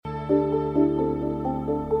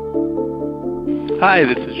Hi,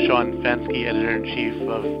 this is Sean Fensky, Editor-in-Chief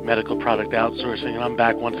of Medical Product Outsourcing, and I'm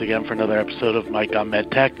back once again for another episode of Mike on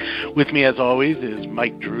MedTech. With me, as always, is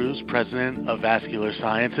Mike Drews, President of Vascular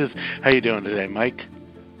Sciences. How are you doing today, Mike?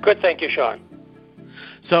 Good, thank you, Sean.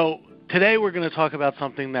 So today we're going to talk about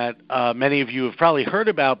something that many of you have probably heard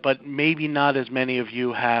about, but maybe not as many of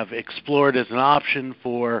you have explored as an option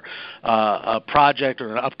for a project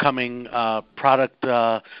or an upcoming product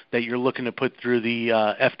that you're looking to put through the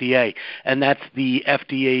FDA, and that's the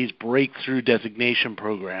FDA's Breakthrough Designation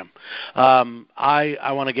Program.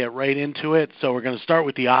 I want to get right into it, so we're going to start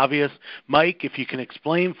with the obvious. Mike, if you can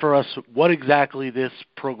explain for us what exactly this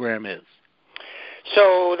program is.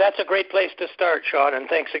 So that's a great place to start, Sean, and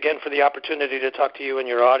thanks again for the opportunity to talk to you and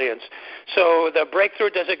your audience. So the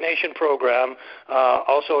Breakthrough Designation Program,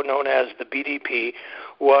 also known as the BDP,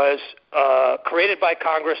 was created by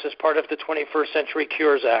Congress as part of the 21st Century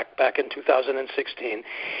Cures Act back in 2016.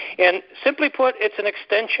 And simply put, it's an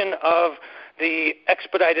extension of the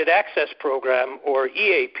Expedited Access Program, or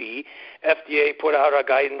EAP. FDA put out a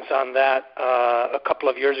guidance on that a couple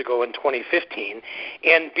of years ago in 2015.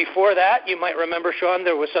 And before that, you might remember, Sean,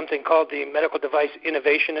 there was something called the Medical Device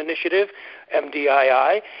Innovation Initiative,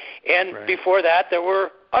 MDII. And before that, there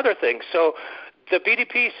were other things. So the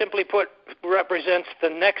BDP, simply put, represents the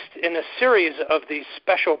next in a series of these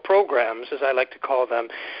special programs, as I like to call them,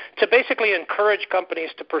 to basically encourage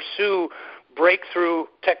companies to pursue breakthrough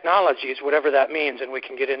technologies, whatever that means, and we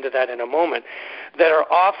can get into that in a moment, that are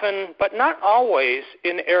often, but not always,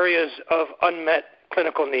 in areas of unmet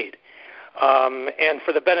clinical need. And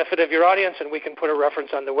for the benefit of your audience, and we can put a reference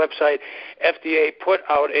on the website, FDA put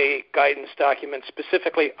out a guidance document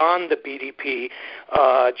specifically on the BDP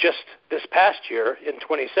just this past year in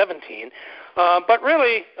 2017. But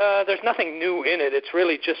really, there's nothing new in it. It's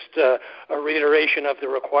really just a reiteration of the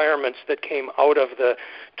requirements that came out of the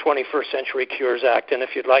 21st Century Cures Act. And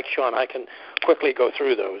if you'd like, Sean, I can quickly go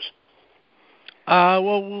through those.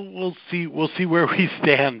 Well, we'll see where we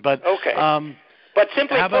stand. But okay. But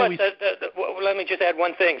simply put, let me just add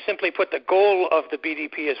one thing. Simply put, the goal of the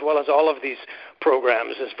BDP, as well as all of these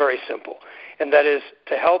programs, is very simple, and that is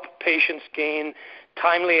to help patients gain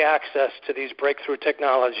timely access to these breakthrough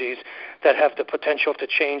technologies that have the potential to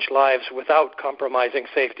change lives without compromising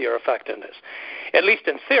safety or effectiveness. At least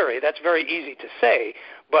in theory, that's very easy to say,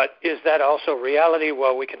 but is that also reality?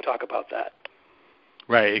 Well, we can talk about that.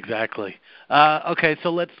 Right, exactly. Okay, so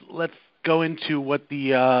let's go into what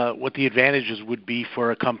the advantages would be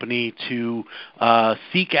for a company to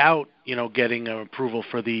seek out, getting an approval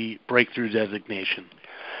for the breakthrough designation.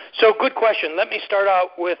 So, good question. Let me start out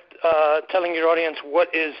with telling your audience what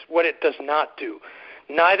it does not do.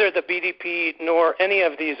 Neither the BDP nor any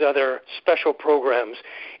of these other special programs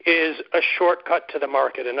is a shortcut to the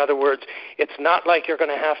market. In other words, it's not like you're going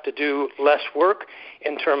to have to do less work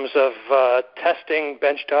in terms of testing,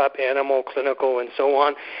 benchtop, animal, clinical, and so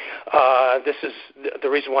on. This is the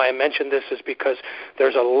reason why I mentioned this is because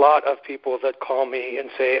there's a lot of people that call me and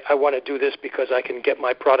say, I want to do this because I can get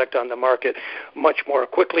my product on the market much more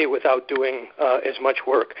quickly without doing as much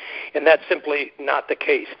work. And that's simply not the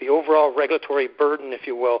case. The overall regulatory burden, if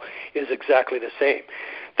you will, is exactly the same.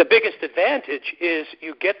 The biggest advantage is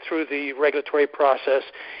you get through the regulatory process,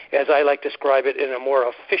 as I like to describe it, in a more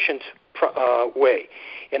efficient way.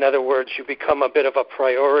 In other words, you become a bit of a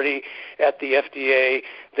priority at the FDA.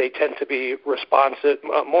 They tend to be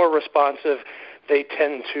more responsive. They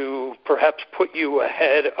tend to perhaps put you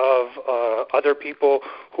ahead of other people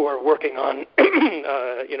who are working on,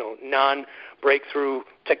 non-breakthrough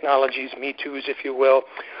technologies, Me Too's, if you will.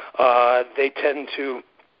 They tend to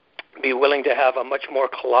be willing to have a much more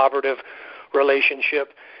collaborative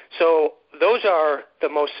relationship. So those are the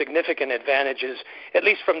most significant advantages, at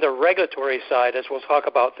least from the regulatory side. As we'll talk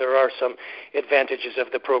about, there are some advantages of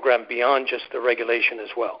the program beyond just the regulation as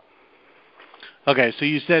well. Okay, so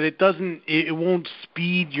you said it won't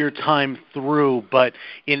speed your time through, but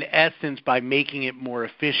in essence, by making it more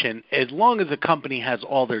efficient, as long as a company has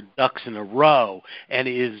all their ducks in a row and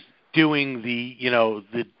is doing the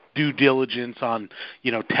due diligence on,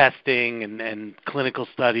 testing and clinical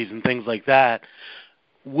studies and things like that,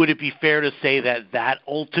 would it be fair to say that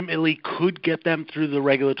ultimately could get them through the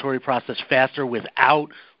regulatory process faster without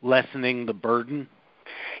lessening the burden?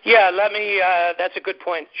 Yeah, that's a good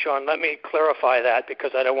point, Sean. Let me clarify that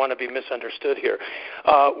because I don't want to be misunderstood here.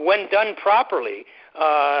 When done properly,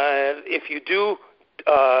 if you do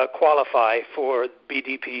qualify for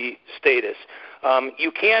BDP status,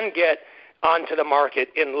 you can get onto the market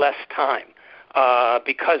in less time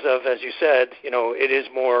because of, as you said, it is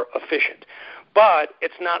more efficient. But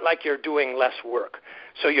it's not like you're doing less work.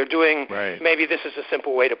 So you're doing, maybe this is a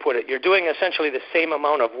simple way to put it, you're doing essentially the same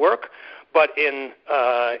amount of work, but in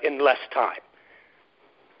less time.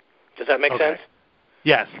 Does that make sense?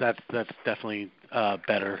 Yes, that's definitely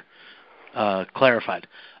better clarified.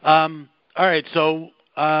 All right, so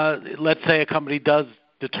let's say a company does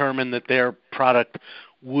determine that their product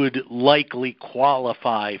would likely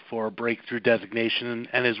qualify for a breakthrough designation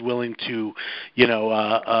and is willing to,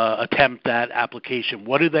 attempt that application.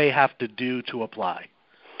 What do they have to do to apply?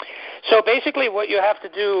 So basically what you have to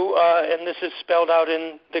do, and this is spelled out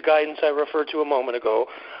in the guidance I referred to a moment ago,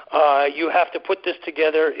 you have to put this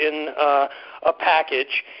together in a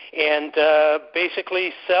package and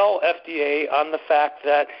basically sell FDA on the fact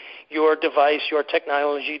that your device, your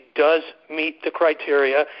technology does meet the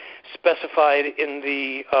criteria specified in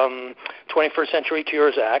the 21st Century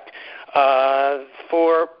Cures Act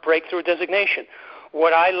for breakthrough designation.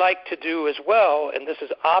 What I like to do as well, and this is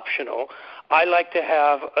optional, I like to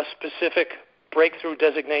have a specific breakthrough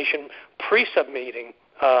designation pre-sub meeting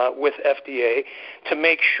with FDA to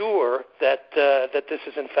make sure that that this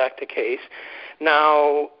is in fact the case.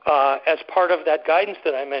 Now, as part of that guidance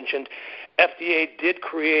that I mentioned, FDA did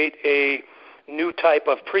create a new type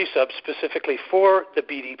of pre-sub specifically for the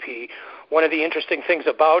BDP. One of the interesting things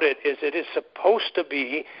about it is supposed to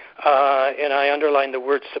be, and I underline the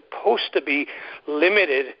word supposed to be,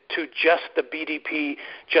 limited to just the BDP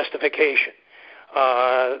justification.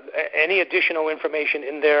 Any additional information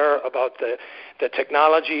in there about the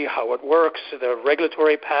technology, how it works, the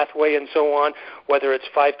regulatory pathway, and so on, whether it's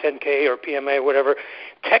 510K or PMA, whatever,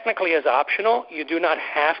 technically is optional. You do not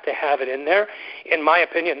have to have it in there. In my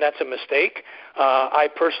opinion, that's a mistake. I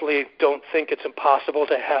personally don't think it's impossible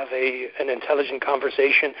to have an intelligent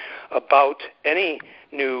conversation about any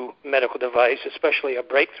new medical device, especially a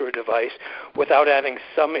breakthrough device, without having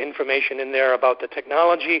some information in there about the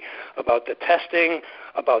technology, about the testing,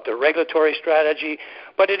 about the regulatory strategy.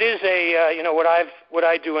 But it is what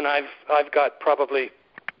I do, and I've got probably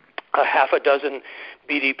a half a dozen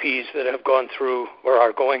BDPs that have gone through or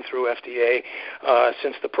are going through FDA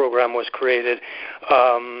since the program was created.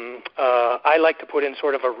 I like to put in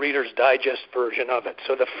sort of a Reader's Digest version of it.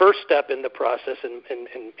 So the first step in the process,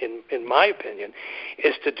 in my opinion,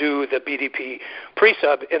 is to do the BDP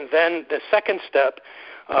pre-sub, and then the second step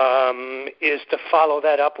is to follow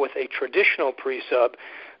that up with a traditional pre-sub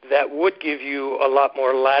that would give you a lot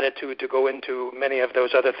more latitude to go into many of those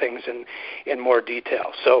other things in more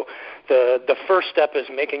detail. So the first step is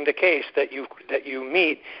making the case that you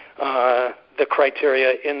meet the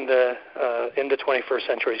criteria in the 21st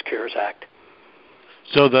Century Cures Act.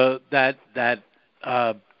 So that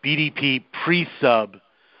BDP pre-sub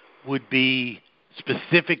would be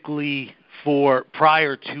specifically for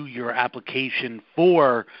prior to your application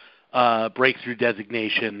for breakthrough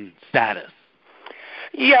designation status.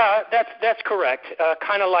 Yeah, that's correct.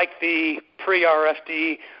 Kind of like the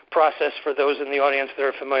pre-RFD process for those in the audience that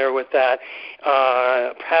are familiar with that.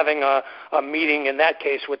 Having a meeting in that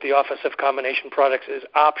case with the Office of Combination Products is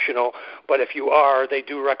optional, but if you are, they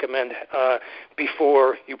do recommend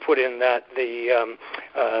before you put in that the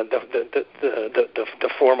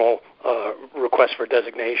formal request for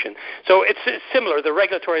designation. So it's similar. The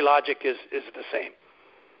regulatory logic is the same.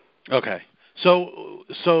 Okay. So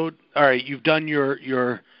all right, you've done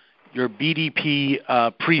your BDP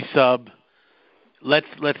pre-sub. Let's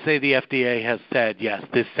say the FDA has said, yes,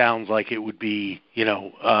 this sounds like it would be,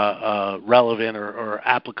 relevant or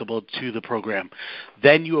applicable to the program.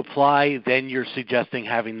 Then you apply, then you're suggesting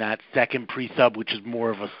having that second pre-sub, which is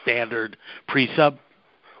more of a standard pre-sub?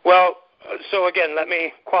 Well, so again, let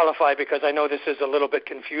me qualify because I know this is a little bit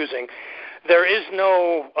confusing. There is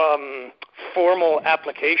no formal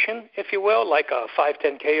application, if you will, like a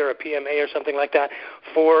 510K or a PMA or something like that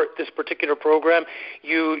for this particular program.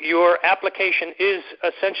 Your application is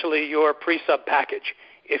essentially your pre-sub package,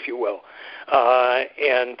 if you will.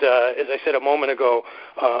 And as I said a moment ago,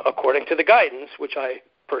 according to the guidance, which I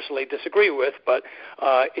personally disagree with, but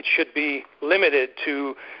it should be limited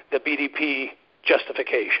to the BDP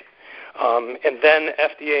justification. And then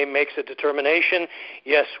FDA makes a determination.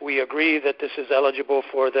 Yes, we agree that this is eligible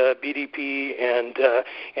for the BDP,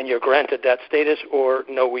 and you're granted that status, or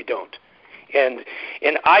no, we don't. And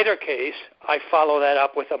in either case, I follow that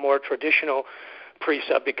up with a more traditional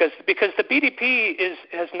pre-sub because the BDP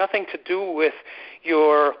has nothing to do with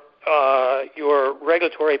your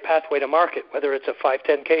regulatory pathway to market, whether it's a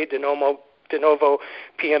 510K, de novo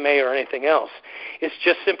PMA, or anything else. It's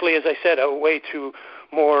just simply, as I said, a way to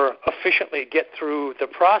more efficiently get through the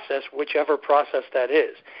process, whichever process that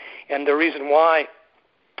is. And the reason why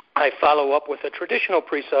I follow up with a traditional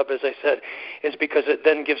pre-sub, as I said, is because it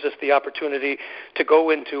then gives us the opportunity to go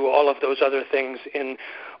into all of those other things in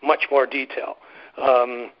much more detail.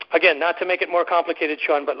 Again, not to make it more complicated,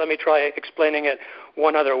 Sean, but let me try explaining it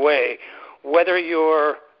one other way. Whether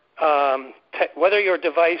your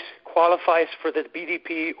device qualifies for the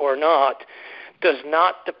BDP or not does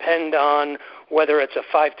not depend on whether it's a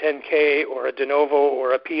 510K or a de novo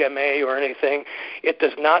or a PMA or anything. It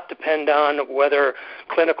does not depend on whether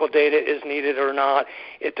clinical data is needed or not.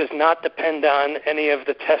 It does not depend on any of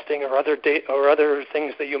the testing or other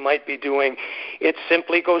things that you might be doing. It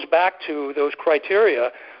simply goes back to those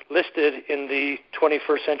criteria listed in the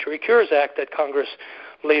 21st Century Cures Act that Congress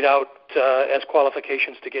laid out as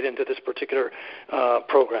qualifications to get into this particular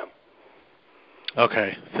program.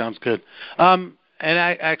 Okay, sounds good. And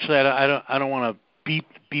I don't want to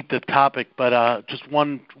beat the topic, but just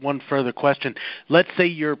one further question. Let's say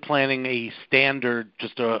you're planning a standard,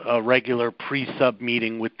 just a regular pre-sub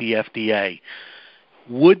meeting with the FDA.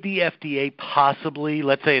 Would the FDA possibly,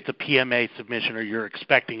 let's say it's a PMA submission or you're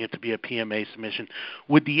expecting it to be a PMA submission,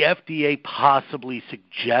 would the FDA possibly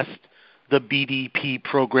suggest the BDP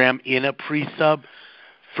program in a pre-sub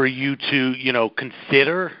for you to,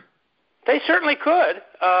 consider? They certainly could.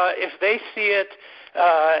 If they see it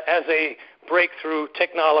as a breakthrough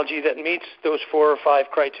technology that meets those 4 or 5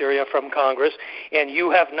 criteria from Congress, and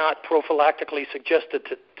you have not prophylactically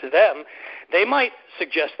suggested to them, they might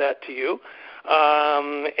suggest that to you.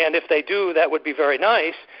 And if they do, that would be very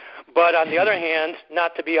nice. But on the other hand,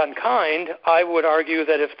 not to be unkind, I would argue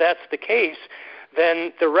that if that's the case,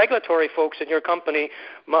 then the regulatory folks in your company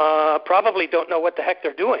probably don't know what the heck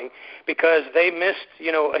they're doing because they missed,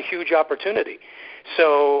 a huge opportunity.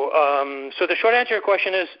 So the short answer to your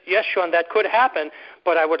question is, yes, Sean, that could happen,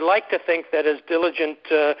 but I would like to think that as diligent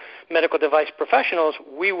medical device professionals,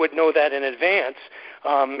 we would know that in advance,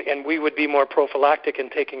 and we would be more prophylactic in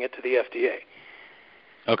taking it to the FDA.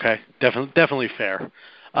 Okay, definitely fair.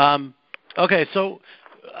 Okay, so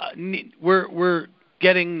we're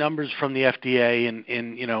getting numbers from the FDA and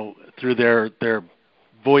through their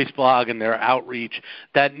voice blog and their outreach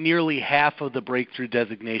that nearly half of the breakthrough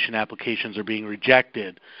designation applications are being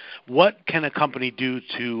rejected. What can a company do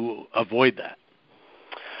to avoid that?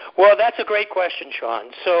 Well, that's a great question,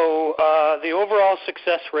 Sean. So the overall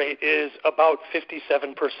success rate is about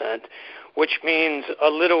 57%, which means a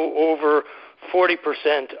little over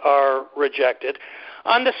 40% are rejected.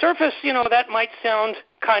 On the surface, that might sound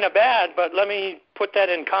kind of bad, but let me put that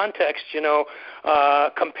in context.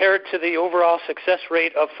 Compared to the overall success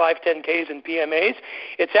rate of 510Ks and PMAs,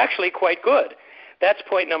 it's actually quite good. That's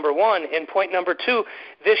point number one. And point number two,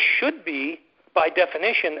 this should be, by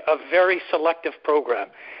definition, a very selective program.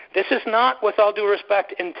 This is not, with all due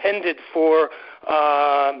respect, intended for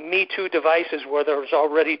Me Too devices where there's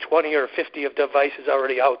already 20 or 50 of devices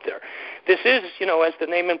already out there. This is, as the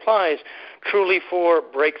name implies, truly for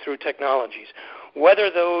breakthrough technologies. Whether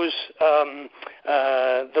those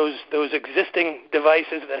existing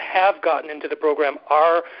devices that have gotten into the program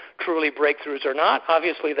are truly breakthroughs or not,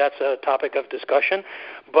 obviously that's a topic of discussion.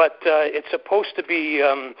 But it's supposed to be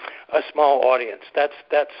a small audience. That's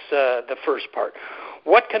the first part.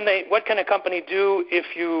 What can a company do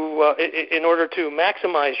if you in order to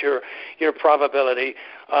maximize your probability?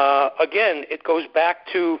 Again, it goes back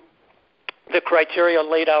to the criteria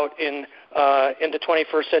laid out in the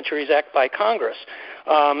 21st Centuries Act by Congress.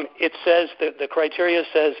 It says that the criteria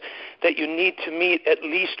says that you need to meet at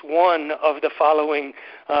least one of the following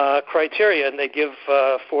criteria, and they give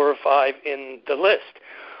 4 or 5 in the list.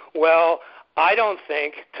 Well, I don't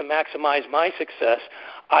think, to maximize my success,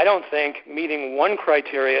 I don't think meeting one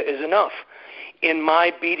criteria is enough. In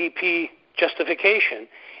my BDP justification,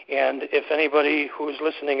 and if anybody who's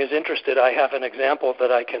listening is interested, I have an example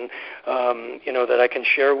that I can, that I can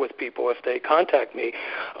share with people if they contact me.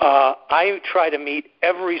 I try to meet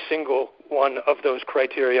every single one of those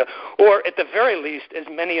criteria, or at the very least, as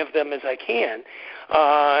many of them as I can,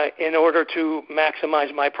 in order to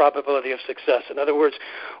maximize my probability of success. In other words,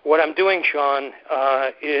 what I'm doing, Sean,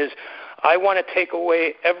 is I want to take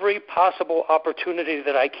away every possible opportunity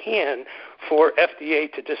that I can for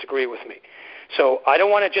FDA to disagree with me. So I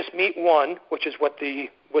don't want to just meet one, which is what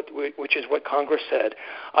Congress said.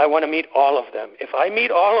 I want to meet all of them. If I meet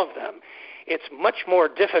all of them, it's much more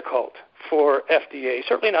difficult for FDA,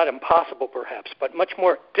 certainly not impossible perhaps, but much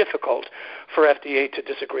more difficult for FDA to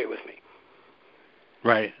disagree with me.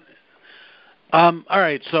 Right. All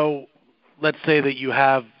right. So let's say that you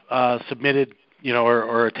have submitted,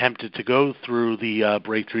 or attempted to go through the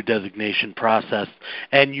breakthrough designation process,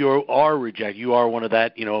 and you are rejected. You are one of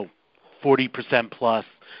that, 40% plus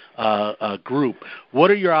group.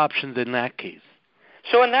 What are your options in that case?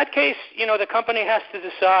 So in that case, the company has to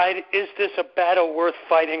decide, is this a battle worth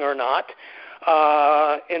fighting or not?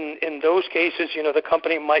 In those cases, the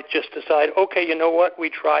company might just decide, okay, you know what, we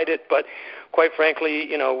tried it, but quite frankly,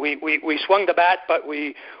 we swung the bat, but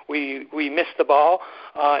we missed the ball,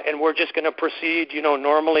 and we're just going to proceed,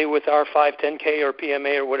 normally with our 510K or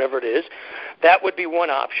PMA or whatever it is. That would be one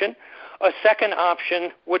option. A second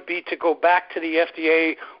option would be to go back to the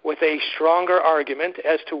FDA with a stronger argument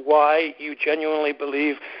as to why you genuinely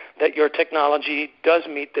believe that your technology does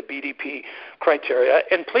meet the BDP criteria.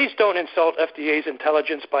 And please don't insult FDA's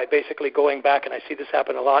intelligence by basically going back, and I see this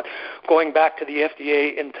happen a lot, going back to the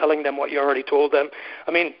FDA and telling them what you already told them.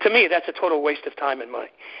 I mean, to me, that's a total waste of time and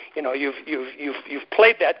money. You've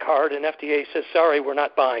played that card, and FDA says, sorry, we're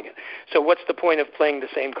not buying it. So what's the point of playing the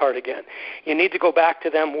same card again? You need to go back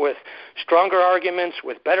to them with stronger arguments,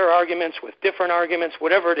 with better arguments, with different arguments,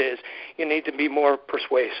 whatever it is. You need to be more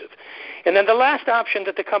persuasive. And then the last option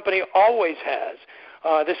that the company always has,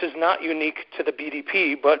 this is not unique to the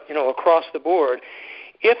BDP, but across the board.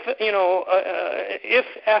 If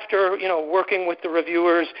after working with the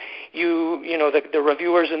reviewers, the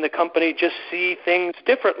reviewers in the company just see things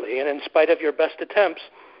differently, and in spite of your best attempts,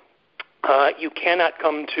 you cannot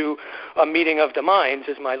come to a meeting of the minds,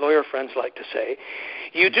 as my lawyer friends like to say,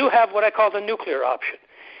 you do have what I call the nuclear option.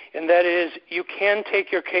 And that is, you can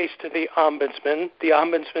take your case to the Ombudsman. The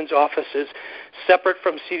Ombudsman's office is separate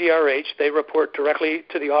from CDRH. They report directly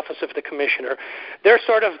to the Office of the Commissioner. They're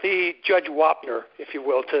sort of the Judge Wapner, if you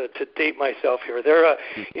will, to date myself here. They're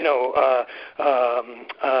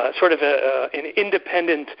sort of an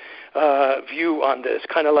independent view on this,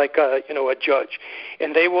 kind of like a judge.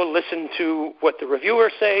 And they will listen to what the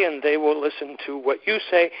reviewers say, and they will listen to what you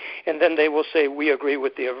say, and then they will say, we agree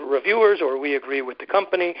with the reviewers or we agree with the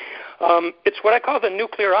company. It's what I call the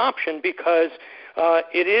nuclear option because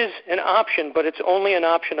it is an option, but it's only an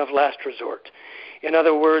option of last resort. In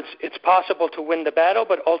other words, it's possible to win the battle,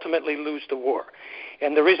 but ultimately lose the war.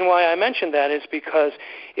 And the reason why I mention that is because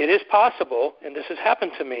it is possible, and this has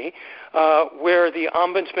happened to me, where the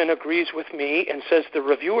ombudsman agrees with me and says the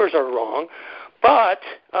reviewers are wrong, but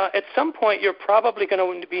at some point you're probably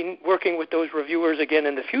going to be working with those reviewers again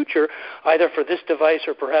in the future, either for this device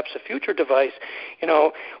or perhaps a future device.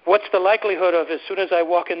 What's the likelihood of as soon as I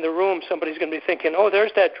walk in the room, somebody's going to be thinking, oh,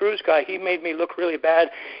 there's that Drews guy. He made me look really bad,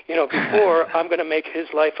 before. I'm going to make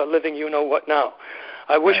his life a living you-know-what now.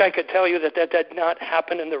 I wish I could tell you that did not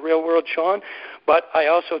happen in the real world, Sean, but I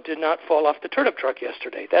also did not fall off the turnip truck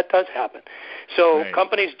yesterday. That does happen. So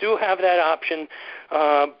companies do have that option,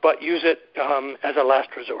 but use it as a last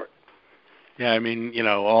resort. Yeah, I mean,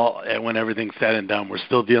 when everything's said and done, we're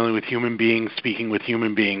still dealing with human beings, speaking with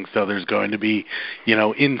human beings, so there's going to be,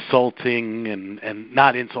 insulting and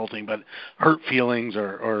not insulting, but hurt feelings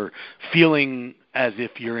or feeling as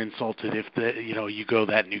if you're insulted if you go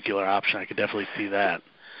that nuclear option. I could definitely see that.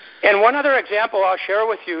 And one other example I'll share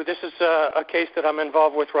with you, this is a case that I'm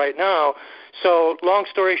involved with right now. So long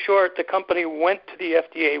story short, the company went to the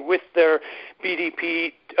FDA with their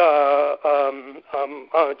BDP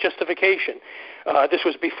justification. This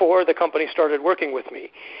was before the company started working with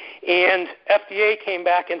me. And FDA came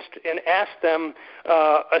back and asked them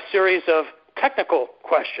a series of technical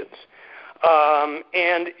questions.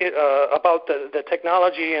 About the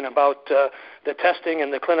technology and about the testing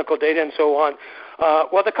and the clinical data and so on.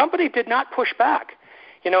 Well, the company did not push back.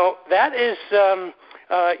 That is,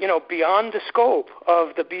 beyond the scope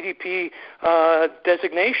of the BDP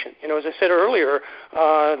designation. As I said earlier,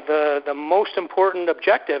 the most important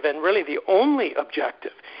objective and really the only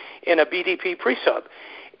objective in a BDP pre-sub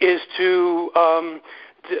is to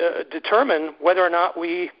determine whether or not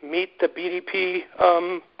we meet the BDP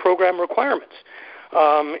program requirements.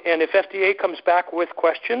 And if FDA comes back with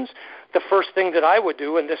questions, the first thing that I would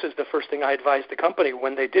do, and this is the first thing I advised the company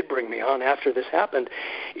when they did bring me on after this happened,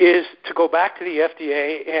 is to go back to the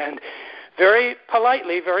FDA and very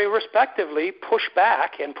politely, very respectively push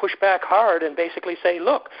back hard and basically say,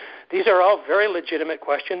 look, these are all very legitimate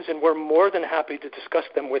questions and we're more than happy to discuss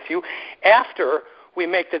them with you after we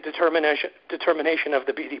make the determination of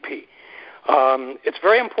the BDP. It's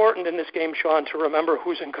very important in this game, Sean, to remember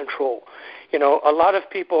who's in control. A lot of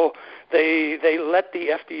people, they let the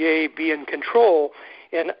FDA be in control,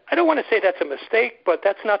 and I don't want to say that's a mistake, but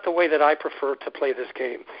that's not the way that I prefer to play this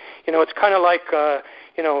game. It's kind of like, a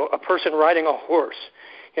person riding a horse.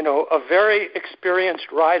 A very experienced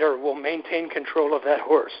rider will maintain control of that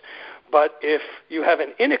horse. But if you have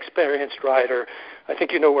an inexperienced rider, I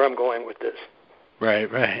think you know where I'm going with this. Right.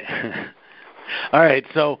 All right,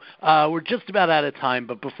 so we're just about out of time,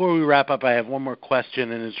 but before we wrap up, I have one more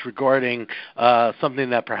question, and it's regarding something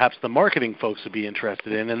that perhaps the marketing folks would be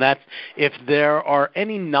interested in, and that's if there are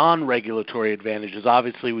any non-regulatory advantages.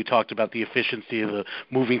 Obviously, we talked about the efficiency of the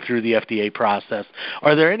moving through the FDA process.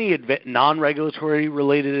 Are there any non-regulatory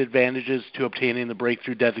related advantages to obtaining the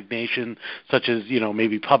breakthrough designation, such as,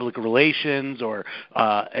 maybe public relations or,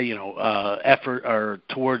 effort or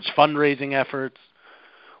towards fundraising efforts?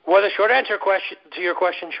 Well, the short answer to your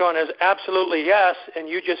question, Sean, is absolutely yes, and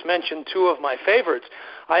you just mentioned two of my favorites.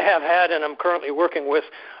 I have had and I'm currently working with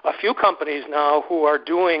a few companies now who are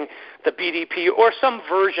doing the BDP or some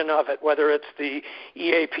version of it, whether it's the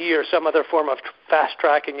EAP or some other form of fast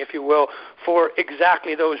tracking, if you will, for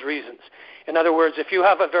exactly those reasons. In other words, if you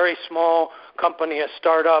have a very small company, a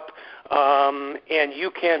startup, and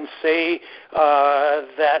you can say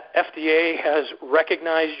that FDA has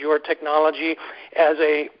recognized your technology as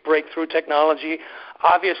a breakthrough technology,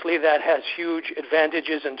 obviously that has huge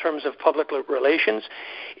advantages in terms of public relations.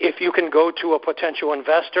 If you can go to a potential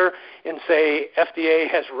investor and say FDA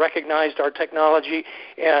has recognized our technology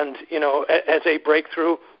and, as a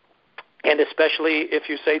breakthrough, and especially if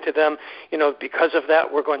you say to them, because of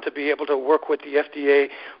that, we're going to be able to work with the FDA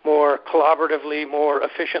more collaboratively, more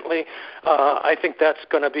efficiently. I think that's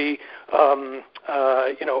going to be,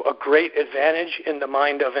 a great advantage in the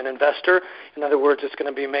mind of an investor. In other words, it's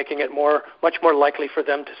going to be making it much more likely for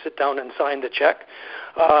them to sit down and sign the check.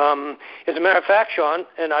 As a matter of fact, Sean,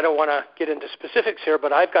 and I don't want to get into specifics here,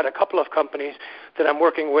 but I've got a couple of companies that I'm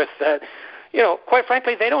working with that, quite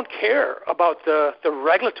frankly, they don't care about the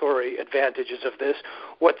regulatory advantages of this.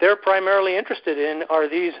 What they're primarily interested in are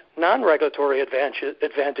these non-regulatory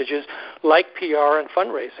advantages like PR and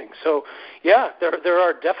fundraising. So, yeah, there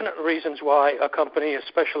are definite reasons why a company,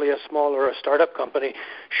 especially a small or a startup company,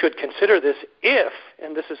 should consider this if,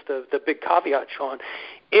 and this is the big caveat, Sean,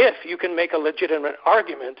 if you can make a legitimate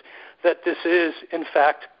argument that this is, in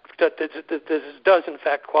fact, that this does, in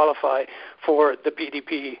fact, qualify for the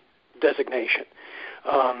BDP designation.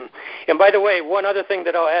 And by the way, one other thing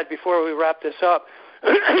that I'll add before we wrap this up,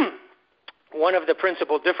 one of the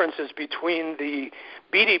principal differences between the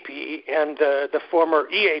BDP and the former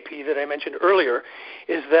EAP that I mentioned earlier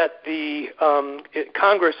is that the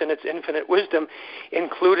Congress, in its infinite wisdom,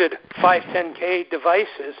 included 510K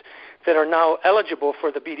devices that are now eligible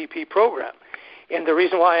for the BDP program. And the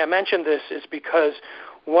reason why I mention this is because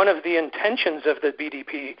one of the intentions of the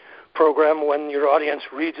BDP program, when your audience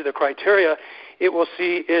reads the criteria, it will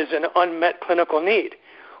see is an unmet clinical need.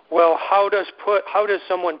 Well, how does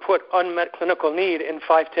someone put unmet clinical need in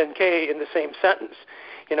 510K in the same sentence?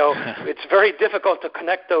 It's very difficult to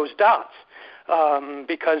connect those dots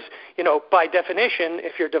because, by definition,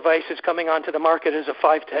 if your device is coming onto the market as a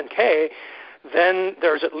 510K, then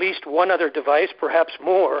there's at least one other device, perhaps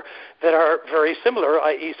more, that are very similar,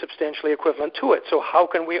 i.e. substantially equivalent to it. So how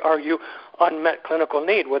can we argue unmet clinical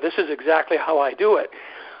need? Well, this is exactly how I do it.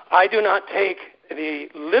 I do not take the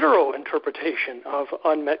literal interpretation of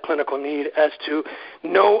unmet clinical need as to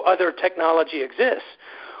no other technology exists.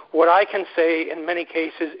 What I can say in many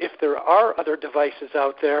cases, if there are other devices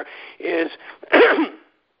out there, is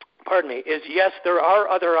is yes, there are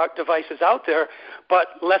other devices out there, but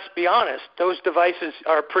let's be honest, those devices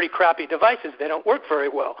are pretty crappy devices. They don't work very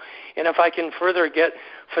well. And if I can further get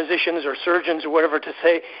physicians or surgeons or whatever to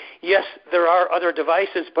say, yes, there are other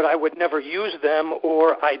devices, but I would never use them,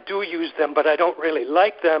 or I do use them, but I don't really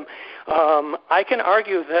like them, I can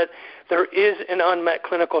argue that there is an unmet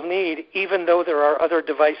clinical need, even though there are other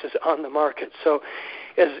devices on the market. So,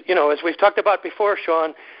 as we've talked about before,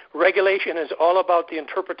 Sean, regulation is all about the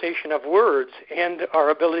interpretation of words and our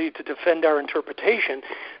ability to defend our interpretation.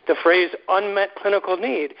 The phrase unmet clinical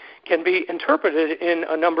need can be interpreted in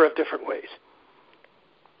a number of different ways.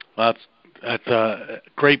 Well, that's a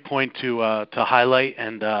great point to highlight,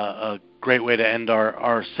 and a great way to end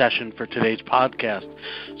our session for today's podcast.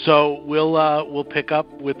 So we'll pick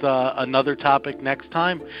up with another topic next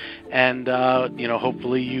time, and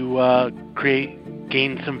hopefully you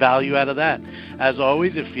gain some value out of that. As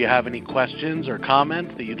always, if you have any questions or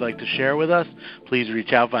comments that you'd like to share with us, please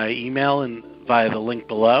reach out via email and via the link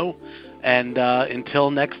below. And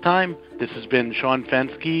until next time, this has been Sean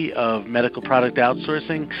Fenske of Medical Product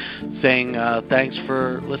Outsourcing saying thanks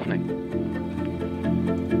for listening.